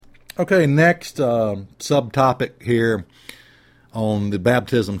Okay, next subtopic here on the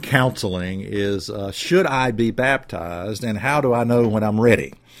baptism counseling is should I be baptized, and how do I know when I'm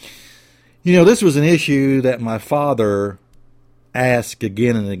ready? You know, this was an issue that my father asked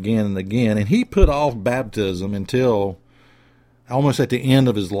again and again and again, and he put off baptism until almost at the end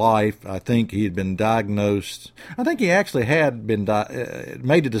of his life. I think he had been diagnosed. I think he actually had been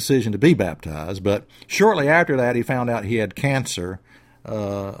made the decision to be baptized, but shortly after that he found out he had cancer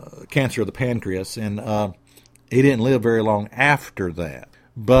of the pancreas, and he didn't live very long after that.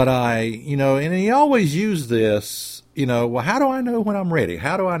 But and he always used this, well, how do I know when I'm ready?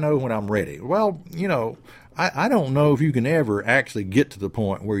 How do I know when I'm ready? Well, I don't know if you can ever actually get to the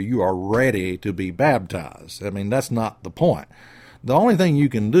point where you are ready to be baptized. I mean, that's not the point. The only thing you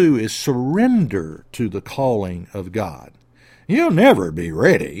can do is surrender to the calling of God. You'll never be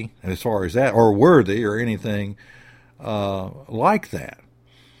ready as far as that, or worthy, or anything like that.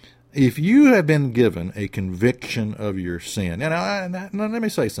 If you have been given a conviction of your sin, and let me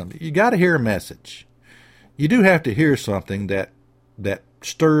say something. You got to hear a message. You do have to hear something that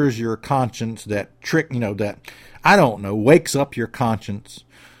stirs your conscience, that wakes up your conscience.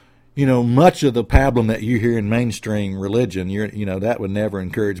 Much of the pablum that you hear in mainstream religion, that would never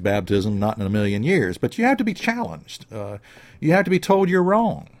encourage baptism, not in a million years. But you have to be challenged. You have to be told you're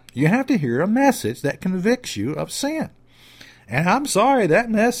wrong. You have to hear a message that convicts you of sin. And I'm sorry, that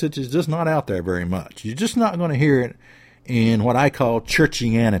message is just not out there very much. You're just not going to hear it in what I call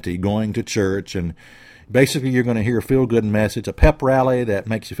churchianity, going to church. And basically you're going to hear a feel-good message, a pep rally that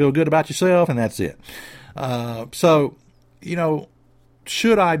makes you feel good about yourself, and that's it.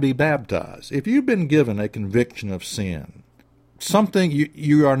 Should I be baptized? If you've been given a conviction of sin, something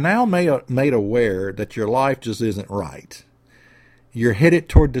you are now made aware that your life just isn't right. You're headed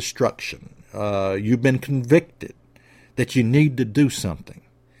toward destruction. You've been convicted that you need to do something.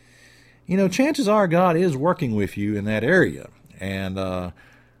 Chances are God is working with you in that area. And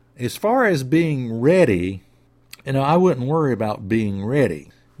as far as being ready, I wouldn't worry about being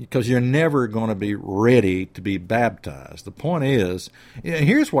ready, because you're never going to be ready to be baptized. The point is,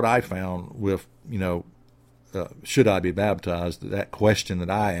 here's what I found with, should I be baptized, that question that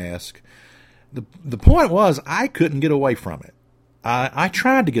I ask. The point was, I couldn't get away from it. I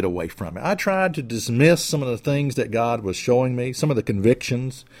tried to get away from it. I tried to dismiss some of the things that God was showing me, some of the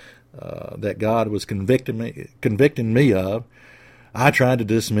convictions that God was convicting me of. I tried to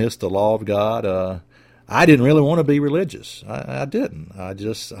dismiss the law of God. I didn't really want to be religious. I didn't.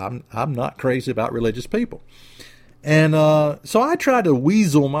 I'm not crazy about religious people. And so I tried to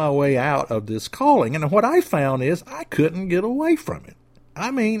weasel my way out of this calling. And what I found is I couldn't get away from it. I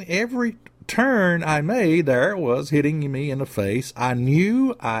mean, every turn I made, there it was hitting me in the face. I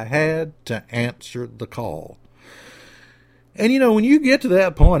knew I had to answer the call. And when you get to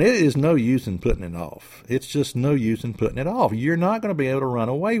that point, it is no use in putting it off. It's just no use in putting it off. You're not going to be able to run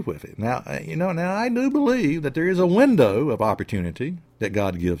away with it. Now, now I do believe that there is a window of opportunity that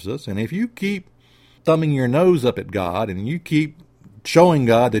God gives us. And if you keep thumbing your nose up at God and you keep showing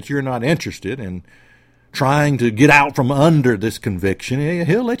God that you're not interested in trying to get out from under this conviction,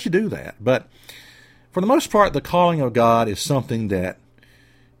 He'll let you do that. But for the most part, the calling of God is something that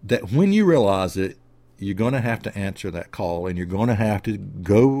when you realize it, you're going to have to answer that call, and you're going to have to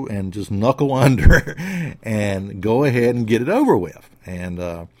go and just knuckle under and go ahead and get it over with. And,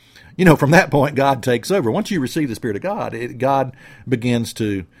 from that point, God takes over. Once you receive the Spirit of God, God begins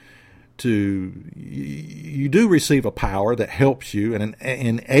to you do receive a power that helps you, and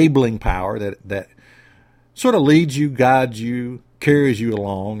an enabling power that sort of leads you, guides you, carries you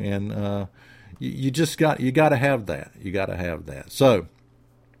along, and you got to have that. You got to have that. So,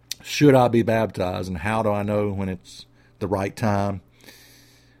 should I be baptized, and how do I know when it's the right time?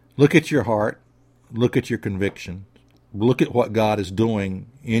 Look at your heart. Look at your conviction. Look at what God is doing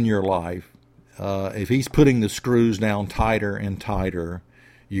in your life. If He's putting the screws down tighter and tighter,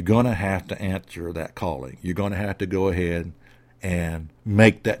 you're going to have to answer that calling. You're going to have to go ahead and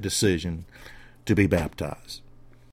make that decision to be baptized.